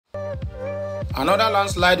Another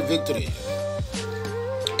landslide victory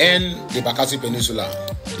in the Bakassi Peninsula.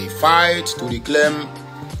 The fight to reclaim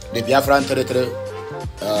the Biafran territory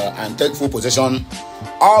and take full possession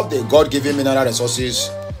of the God-given mineral resources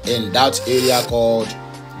in that area called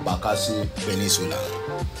Bakassi Peninsula.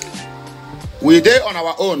 We there on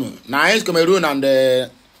our own. Now Cameroon and the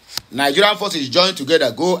Nigerian forces joined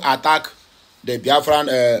together go attack the Biafran,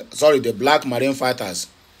 the Black Marine fighters.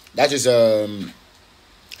 That is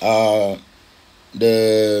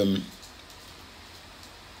the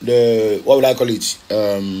what would I call it?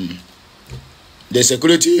 The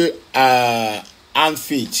security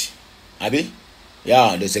outfit, Abi?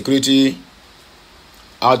 Yeah, the security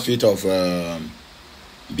outfit of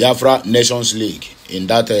Biafra Nations League in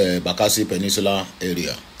that Bakassi Peninsula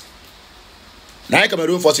area. Now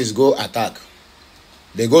Cameroon forces go attack.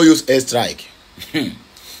 They go use airstrike.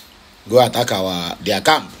 Go attack their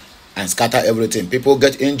camp and scatter everything. People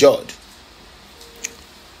get injured.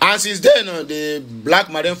 And since then, the Black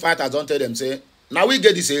Marine fighters don't tell them, say, now we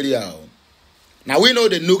get this area. Now we know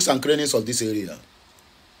the nooks and crannies of this area.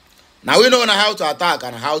 Now we know how to attack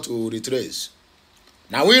and how to retrace.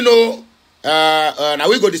 Now we know, now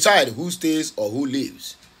we go decide who stays or who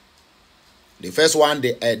leaves. The first one,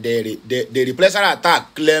 the replacer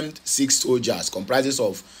attack claimed 6 soldiers, comprises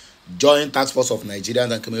of Joint Task Force of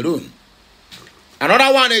Nigeria and Cameroon.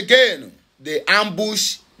 Another one again, they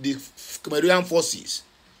ambush the Cameroonian forces,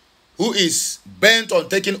 who is bent on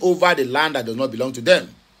taking over the land that does not belong to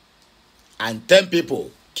them. And 10 people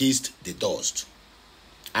kissed the dust.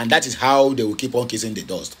 And that is how they will keep on kissing the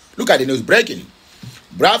dust. Look at the news breaking.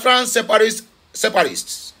 Biafran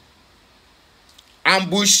separatists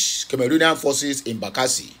ambush Cameroonian forces in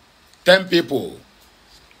Bakassi. 10 people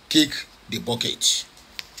kick the bucket.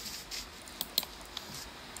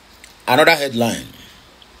 Another headline.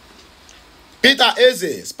 Peter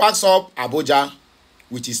Eze sparks up Abuja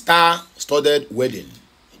with his star-studded wedding.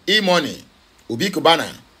 E-Money, Obi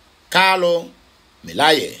Kubana, Carlo,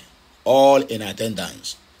 Melaye, all in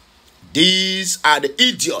attendance. These are the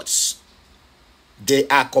idiots. They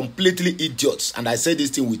are completely idiots. And I say this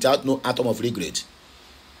thing without no atom of regret.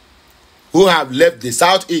 Who have left the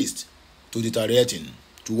Southeast to deteriorating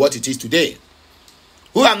to what it is today.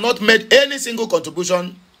 Who have not made any single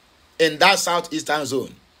contribution in that Southeastern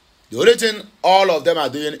zone. The only thing all of them are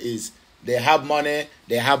doing is they have money,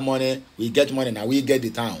 we get money, now we get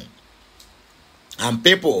the town. And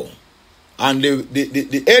people and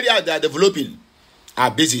the area they are developing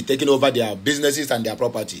are busy taking over their businesses and their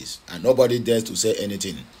properties. And nobody dares to say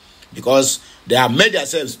anything. Because they have made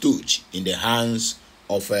themselves stooge in the hands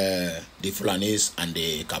of the Fulanis and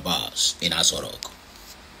the Kabars in Asorok.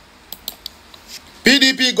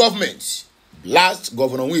 PDP government blasts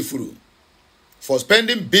Governor Nwifuru for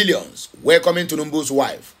spending billions welcoming Tinubu's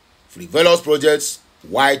wife. Frivolous projects,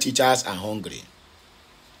 why teachers are hungry.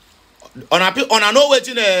 On a no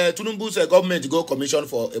waiting Tinubu's government go commission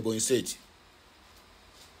for Ebonyi State.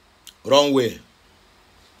 Wrong way.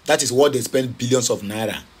 That is what they spend billions of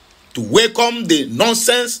naira to welcome the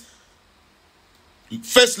nonsense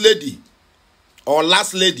first lady or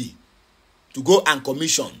last lady to go and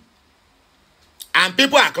commission. And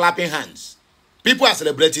people are clapping hands. People are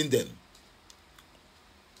celebrating them.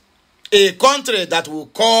 A country that will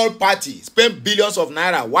call party, spend billions of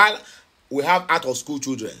naira while we have out of school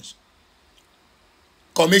children.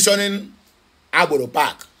 Commissioning Aboro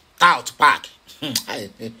Park, Tout Park.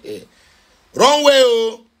 Wrong way,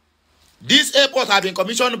 oh. This airport has been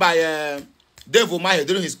commissioned by Dave Umahi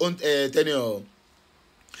during his own tenure.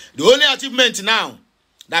 The only achievement now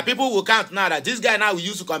that people will count now that this guy now will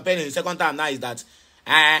use to campaign in his second time now is that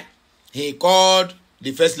he called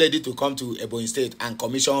the first lady to come to Ebonyi State and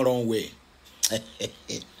commission wrong way.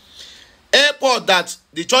 Airport that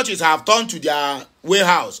the churches have turned to their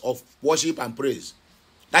warehouse of worship and praise.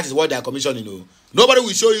 That is what they are commissioning. You know. Nobody will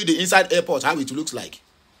show you the inside airport, how it looks like.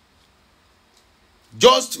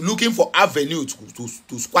 Just looking for avenue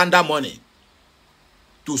to squander money.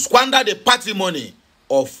 To squander the patrimony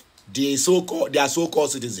of their so-called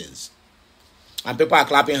citizens. And people are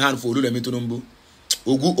clapping hands for Olulemi Tinubu.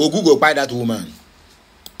 Ogu go buy that woman.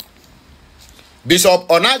 Bishop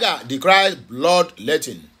Onaga decries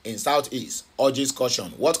bloodletting in Southeast, urges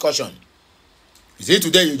caution. What caution? You see,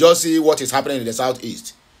 today you just see what is happening in the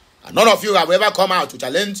Southeast. And none of you have ever come out to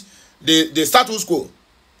challenge the status quo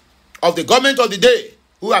of the government of the day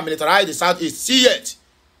who have militarized the Southeast. See yet,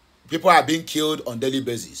 people are being killed on daily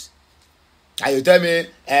basis. And you tell me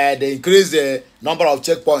they increase the number of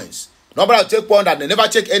checkpoints. Number of checkpoints that they never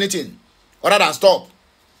check anything other than stop,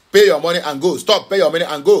 pay your money and go. Stop, pay your money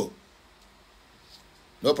and go.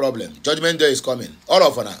 No problem. Judgment day is coming. All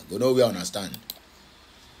of us go know we understand.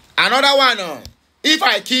 Another one, if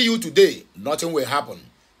I kill you today, nothing will happen.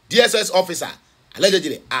 DSS officer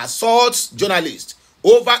allegedly assaults journalist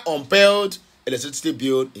over unpaid electricity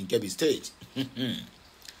bill in Kebbi State.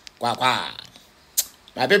 Kwa kwa.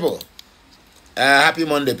 My people, happy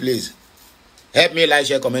Monday, please. Help me like,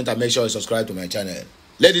 share, comment, and make sure you subscribe to my channel.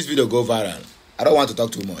 Let this video go viral. I don't want to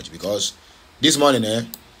talk too much because this morning,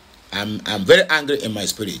 I'm very angry in my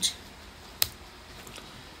spirit.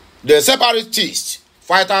 The separatist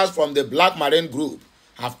fighters from the Black Marine Group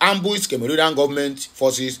have ambushed Cameroonian government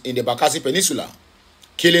forces in the Bakassi Peninsula,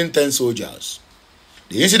 killing 10 soldiers.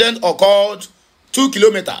 The incident occurred 2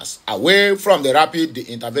 kilometers away from the Rapid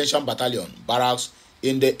Intervention Battalion barracks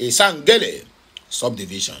in the Isangele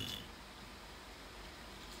subdivision.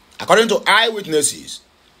 According to eyewitnesses,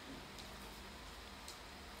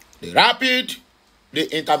 the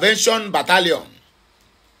Intervention Battalion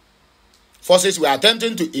forces were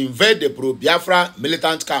attempting to invade the pro-Biafra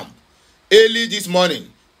militant camp early this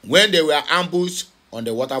morning when they were ambushed on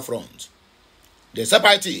the waterfront. The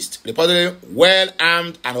separatists, reportedly well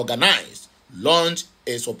armed and organized, launched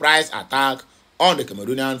a surprise attack on the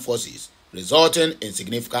Cameroonian forces, resulting in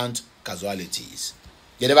significant casualties.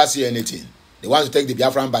 They never see anything. They want to take the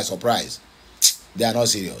Biafran by surprise. They are not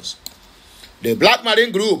serious. The Black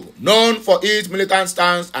Marine Group, known for its militant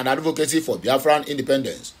stance and advocacy for Biafran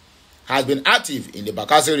independence, has been active in the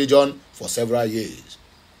Bakassi region for several years.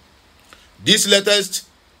 This latest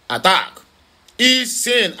attack is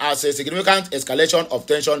seen as a significant escalation of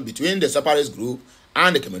tension between the separatist group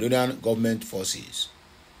and the Cameroonian government forces.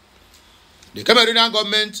 The Cameroonian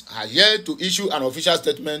government has yet to issue an official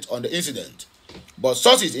statement on the incident, but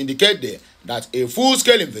sources indicate that a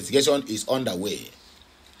full-scale investigation is underway.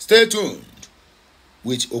 Stay tuned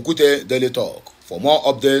with Okute Daily Talk for more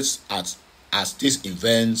updates as these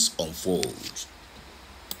events unfold.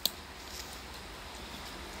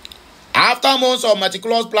 After months of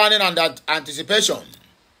meticulous planning and anticipation,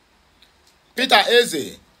 Peter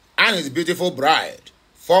Eze and his beautiful bride,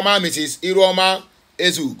 former Mrs. Iroma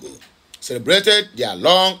Ezugo, celebrated their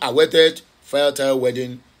long-awaited fairytale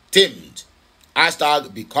wedding themed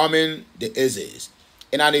 #Becoming the Ezes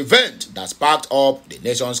in an event that sparked up the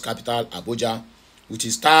nation's capital, Abuja, with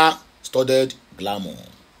its star-studded glamour.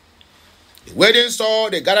 The wedding saw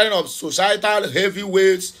the gathering of societal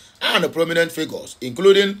heavyweights and prominent figures,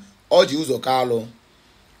 including Oji Uzokalo,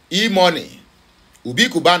 E-Money, Ubi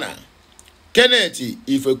Kubana, Kenneth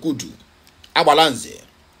Ifekudu, Abalanze,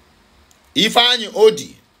 Ifeanyi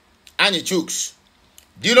Odi, Anyi Chuks,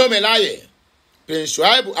 Dino Melaye, Prince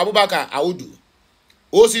Shuaibu Abubakar Audu,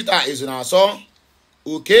 Osita Izunaso,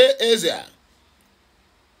 Uke Ezea,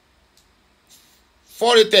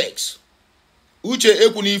 Foritex, Uche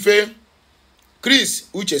Ekunife, Chris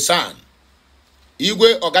Uche San,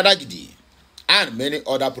 Igwe Ogadagidi, and many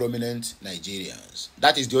other prominent Nigerians.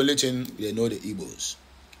 That is the only thing they know, the Igbos.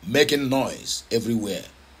 Making noise everywhere.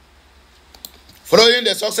 Following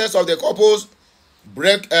the success of the couple's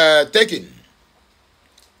breathtaking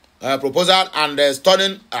proposal and the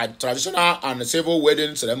stunning traditional and civil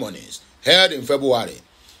wedding ceremonies held in February,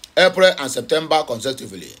 April, and September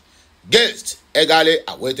consecutively, guests eagerly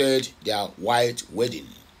awaited their white wedding.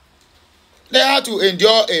 They had to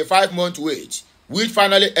endure a 5-month wait, which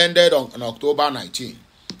finally ended on October 19,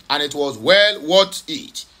 and it was well worth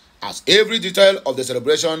it, as every detail of the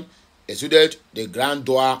celebration exuded the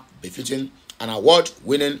grandeur befitting an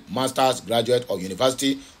award-winning master's graduate of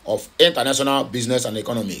University of International Business and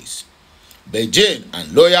Economics, Beijing,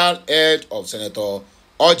 and loyal head of Senator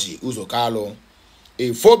Oji Uzokalo,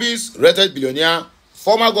 a Forbes-rated billionaire,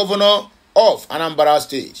 former governor of Anambra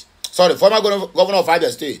State, former governor of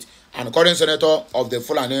Abia State, and current senator of the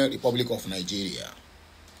Fulani Republic of Nigeria.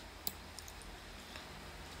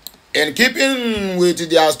 In keeping with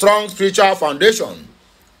their strong spiritual foundation,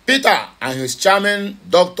 Peter and his charming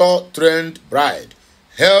doctor-trained bride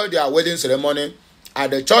held their wedding ceremony at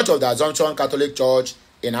the Church of the Assumption Catholic Church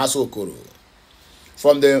in Asokoro.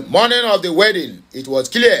 From the morning of the wedding, it was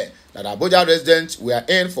clear that Abuja residents were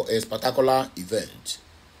in for a spectacular event.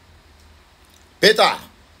 Peter,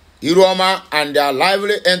 Iroma, and their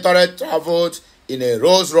lively entourage traveled in a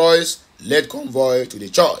Rolls-Royce led convoy to the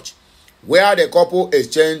church, where the couple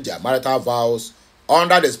exchanged their marital vows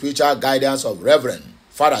under the spiritual guidance of Reverend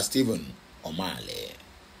Father Stephen Omale.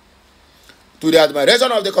 To the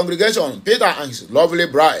admiration of the congregation, Peter and his lovely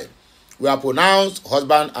bride were pronounced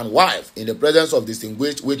husband and wife in the presence of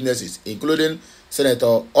distinguished witnesses, including Senator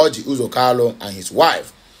Oji Uzokalo and his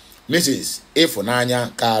wife, Mrs.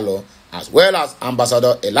 Ifunanya Kalo, as well as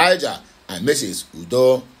Ambassador Elijah and Mrs.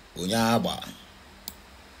 Udo Onyaba.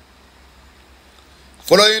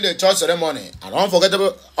 Following the church ceremony, an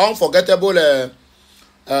unforgettable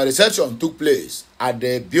reception took place at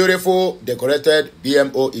the beautiful decorated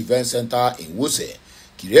BMO Event Center in Wuse,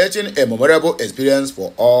 creating a memorable experience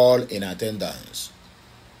for all in attendance.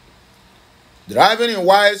 Driving in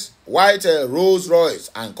white Rolls Royce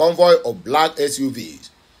and convoy of black SUVs,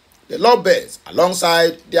 the lovebirds,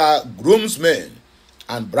 alongside their groomsmen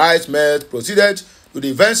and bridesmaids, proceeded to the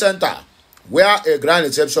event center, where a grand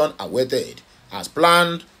reception awaited, as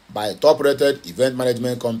planned by a top-rated event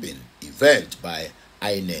management company, Event by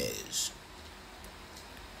Inez.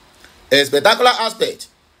 A spectacular aspect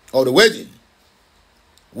of the wedding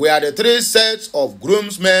were the three sets of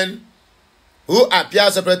groomsmen who appear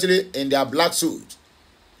separately in their black suits,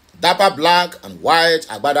 dapper black and white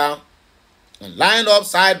agbada, and lined up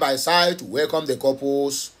side by side to welcome the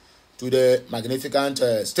couples to the magnificent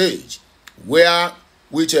stage,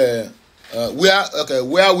 which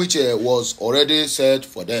was already set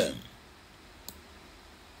for them.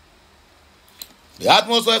 The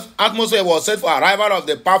atmosphere was set for arrival of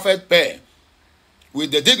the perfect pair,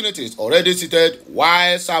 with the dignitaries already seated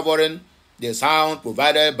while savoring the sound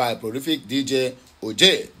provided by prolific DJ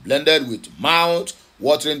OJ, blended with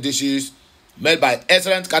mouth-watering dishes made by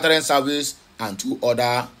excellent catering service and two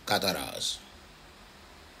other caterers.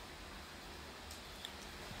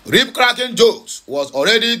 Rib-cracking jokes was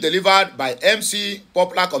already delivered by MC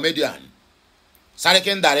popular comedian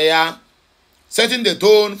Sarikin Dareya, setting the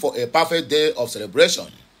tone for a perfect day of celebration.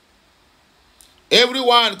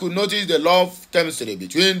 Everyone could notice the love chemistry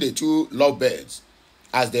between the two lovebirds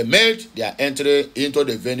as they made their entry into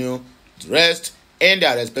the venue dressed in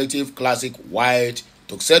their respective classic white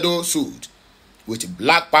tuxedo suit with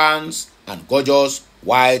black pants and gorgeous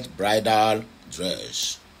white bridal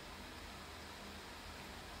dress.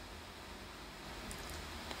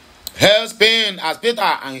 Hair spin as Peter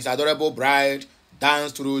and his adorable bride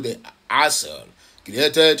danced through the aisle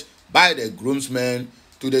created by the groomsmen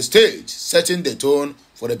to the stage, setting the tone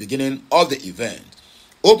for the beginning of the event.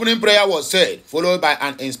 Opening prayer was said, followed by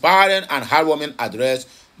an inspiring and heartwarming address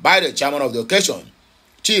by the chairman of the occasion,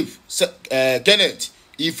 Chief Kenneth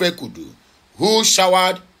Ifekudu, who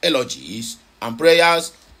showered elogies and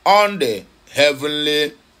prayers on the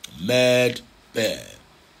heavenly made pair.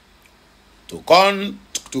 To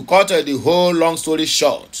cut the whole long story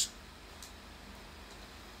short,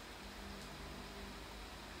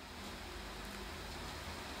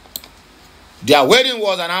 their wedding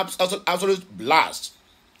was an absolute blast,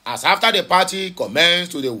 as after the party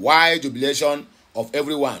commenced to the wide jubilation of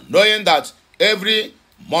everyone, knowing that every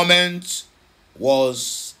moment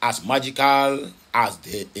was as magical as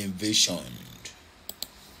they envisioned.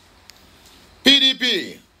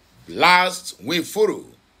 PDP blasts Nwifuru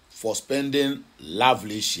for spending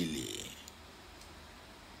lavishly.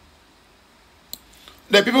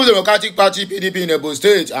 The People's Democratic Party (PDP) in Ebonyi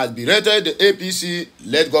State has berated the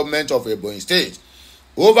APC-led government of Ebonyi State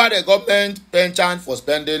over the government penchant for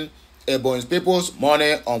spending Ebonyi people's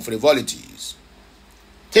money on frivolities,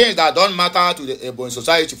 things that don't matter to the Ebonyi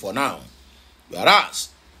society for now, whereas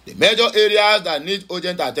the major areas that need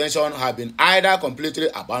urgent attention have been either completely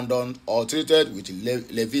abandoned or treated with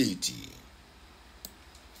levity.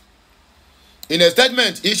 In a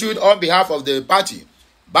statement issued on behalf of the party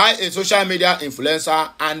by a social media influencer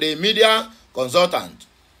and a media consultant,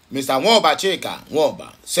 Mr. Nwoba Chika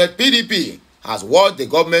Nwoba said PDP has watched the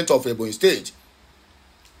government of Ebonyi State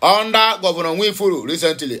under Governor Nwifuru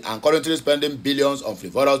recently and currently spending billions on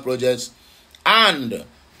frivolous projects, and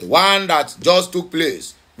the one that just took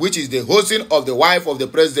place, which is the hosting of the wife of the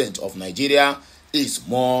president of Nigeria, is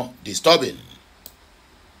more disturbing.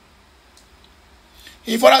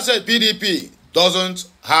 He further said PDP doesn't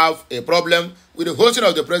have a problem with the hosting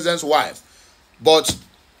of the president's wife, but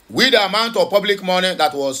with the amount of public money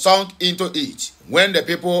that was sunk into it when the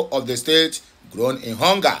people of the state groaned in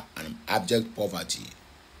hunger and abject poverty.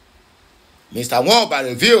 Mr. Nwoba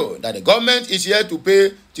revealed that the government is here to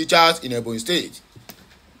pay teachers in Ebonyi State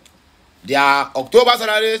their October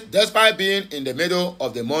salaries despite being in the middle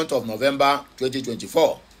of the month of November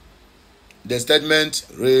 2024. The statement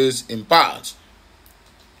reads in part,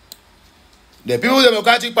 the People's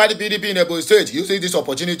Democratic Party (PDP) in Ebonyi State uses this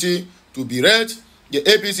opportunity to berate the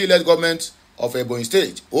APC-led government of Ebonyi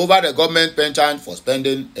State over the government penchant for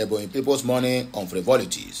spending Ebonyi people's money on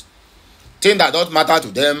frivolities, things that don't matter to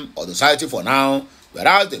them or the society for now,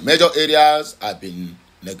 whereas the major areas have been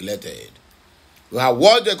neglected. We have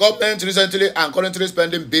watched the government recently and currently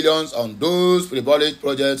spending billions on those frivolous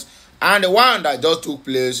projects, and the one that just took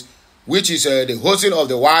place, which is the hosting of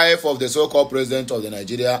the wife of the so-called president of the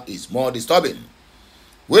Nigeria, is more disturbing.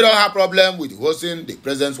 We don't have problem with hosting the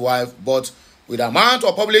president's wife, but with the amount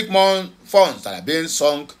of public funds that are being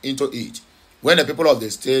sunk into it when the people of the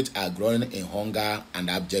state are groaning in hunger and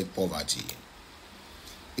abject poverty.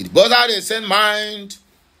 It bothered a sane mind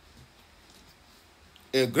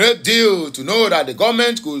a great deal to know that the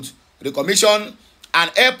government could recommission an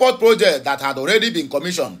airport project that had already been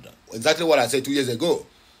commissioned, exactly what I said 2 years ago,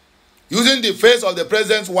 using the face of the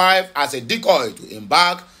president's wife as a decoy to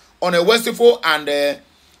embark on a wasteful and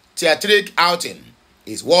theatric outing,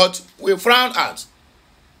 is what we frown at.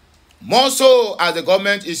 More so as the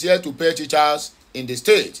government is here to pay teachers in the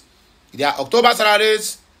state their October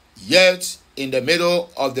salaries, yet in the middle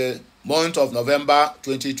of the month of November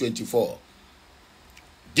 2024.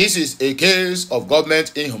 This is a case of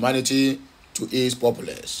government inhumanity to its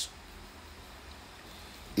populace.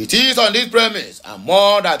 It is on this premise and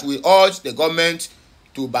more that we urge the government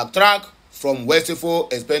to backtrack from wasteful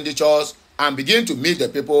expenditures and begin to meet the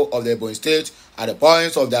people of the Ebonyi State at the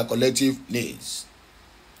points of their collective needs.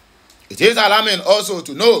 It is alarming also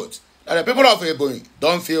to note that the people of Ebonyi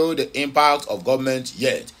don't feel the impact of government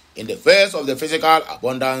yet in the face of the physical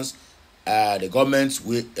abundance the government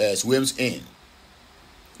swims in.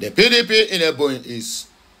 The PDP in Ebonyi is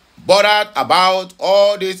bothered about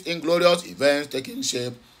all these inglorious events taking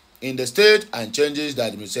shape in the state and changes the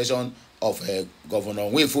administration of Governor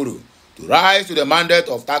Nwifuru to rise to the mandate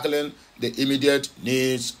of tackling the immediate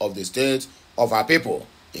needs of the state of our people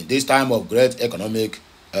in this time of great economic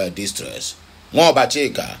distress. Mwoba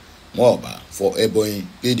Chika, Mwoba for Ebonyi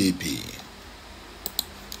PDP.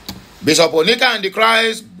 Bishop Onika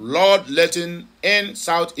decries bloodletting in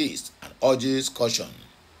Southeast and urges caution.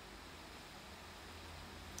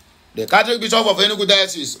 The Catholic Bishop of Enugu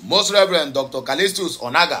Diocese, Most Reverend Dr. Callistus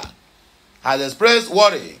Onaga, has expressed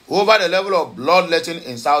worry over the level of bloodletting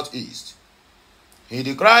in Southeast. He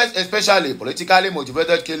decries especially politically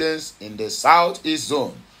motivated killings in the Southeast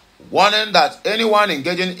zone, warning that anyone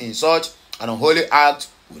engaging in such an unholy act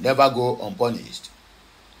will never go unpunished.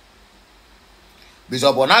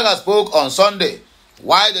 Bishop Onaga spoke on Sunday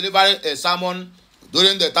while delivering a sermon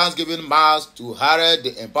during the Thanksgiving Mass to herald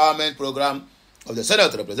the empowerment program of the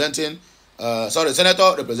Senator representing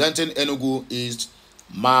Enugu East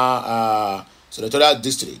Senatorial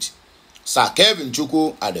District, Sir Kevin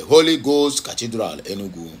Chukwu at the Holy Ghost Cathedral,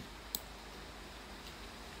 Enugu.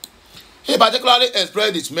 He particularly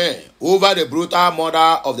expressed dismay over the brutal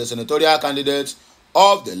murder of the senatorial candidate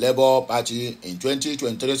of the Labour Party in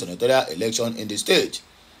 2023 senatorial election in the state,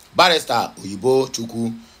 Barrister Oyibo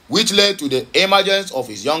Chukwu, which led to the emergence of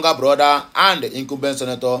his younger brother and the incumbent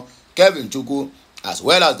Senator Kevin Chukwu, as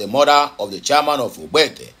well as the murder of the chairman of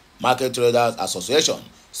Ugbete Market Traders Association,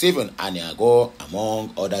 Stephen Aniago,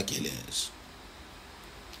 among other killings.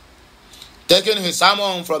 Taking his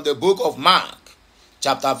sermon from the book of Mark,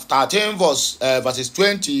 chapter 13, verses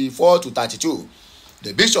 24 to 32,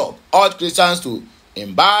 the bishop urged Christians to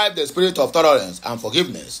imbibe the spirit of tolerance and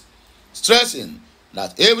forgiveness, stressing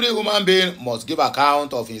that every human being must give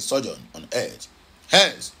account of his sojourn on earth.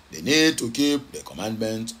 Hence, they need to keep the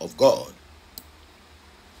commandments of God.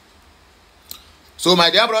 So,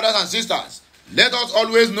 my dear brothers and sisters, let us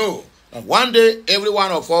always know that one day every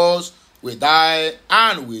one of us will die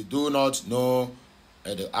and we do not know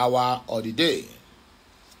the hour or the day.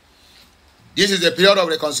 This is a period of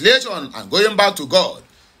reconciliation and going back to God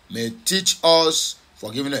may teach us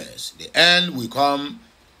forgiveness. The end will come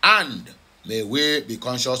and may we be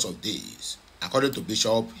conscious of this. According to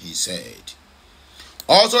Bishop, he said.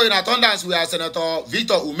 Also in attendance, we have Senator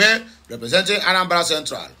Victor Ume, representing Anambra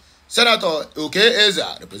Central, Senator Oke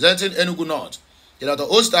Eza, representing Enugu North, Senator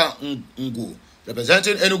Osta Ngu,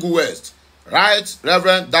 representing Enugu West, Right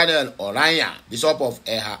Reverend Daniel Oranya, Bishop of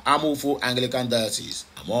Eha Amufu Anglican Diocese,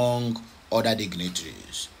 among other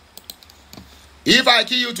dignitaries. If I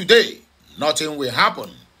kill you today, nothing will happen.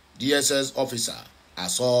 DSS officer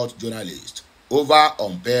assault journalist over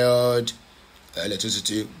unpaid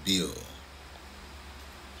electricity bill.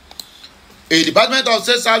 A Department of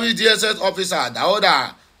State Service DSS officer,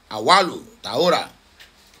 Dauda Awalu Taura,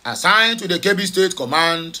 assigned to the Kebbi State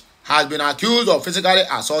Command, has been accused of physically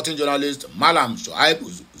assaulting journalist Malam Shoaib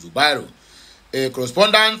Zubairu, a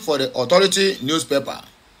correspondent for the authority newspaper,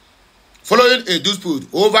 following a dispute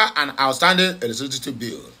over an outstanding electricity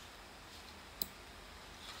bill.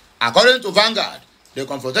 According to Vanguard, the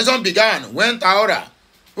confrontation began when Taura,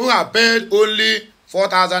 who had paid only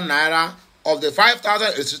 4,000 naira of the 5,000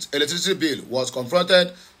 electricity bill, was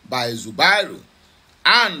confronted by Zubairu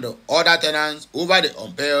and other tenants over the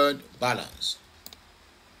unpaid balance.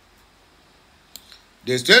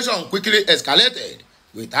 The situation quickly escalated,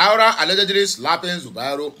 with Taura allegedly slapping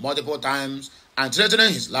Zubairu multiple times and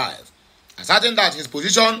threatening his life, asserting that his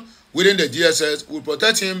position within the DSS will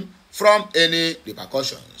protect him from any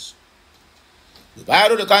repercussions.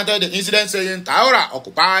 Zubairu recounted the incident saying Traoré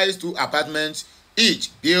occupies 2 apartments, each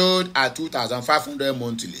billed at 2,500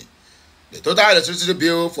 monthly. The total electricity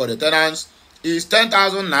bill for the tenants is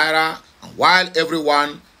 10,000 naira, and while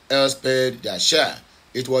everyone else paid their share,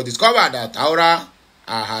 it was discovered that Traoré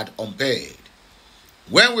had unpaid.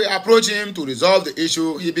 When we approached him to resolve the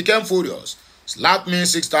issue, he became furious, slapped me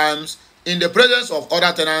 6 times in the presence of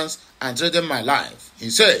other tenants and threatened my life. He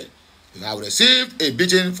said, "You have received a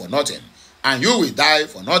beating for nothing, and you will die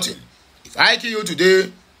for nothing. If I kill you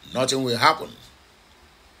today, nothing will happen."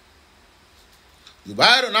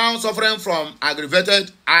 Zubairu, now suffering from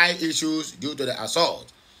aggravated eye issues due to the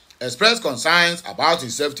assault, expressed concerns about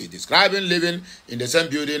his safety, describing living in the same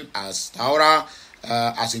building as Traoré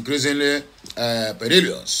as increasingly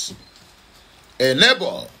perilous. A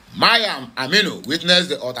neighbor, Mayam Aminu, witnessed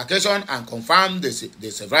the altercation and confirmed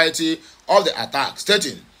the severity of the attack,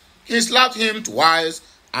 stating he slapped him twice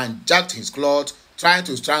and jacked his cloth, trying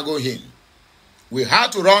to strangle him. We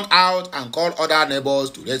had to run out and call other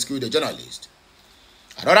neighbors to rescue the journalist.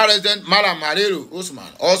 Another resident, Malam Haliru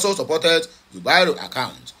Usman, also supported Zubairu's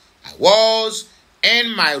account. I was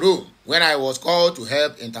in my room when I was called to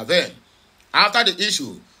help intervene. After the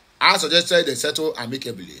issue, I suggested they settle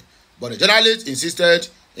amicably, but the journalist insisted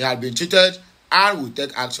he had been cheated and would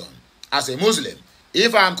take action. As a Muslim,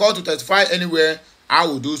 if I am called to testify anywhere, I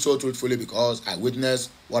will do so truthfully because I witnessed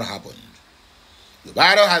what happened.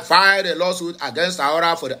 Zubairu had filed a lawsuit against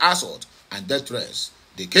Traoré for the assault and death threats.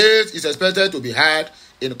 The case is expected to be heard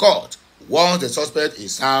in court once the suspect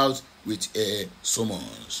is served with a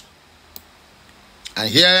summons. And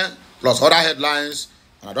here, plus other headlines,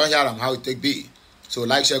 and I don't hear them how it take be. So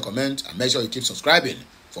like, share, comment, and make sure you keep subscribing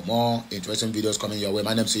for more interesting videos coming your way.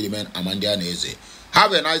 My name is Sidiman Amandia Neze.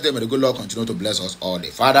 Have a nice day. May the good Lord continue to bless us all,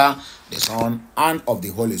 the Father, the Son, and of the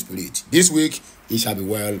Holy Spirit. This week, it shall be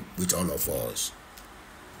well with all of us.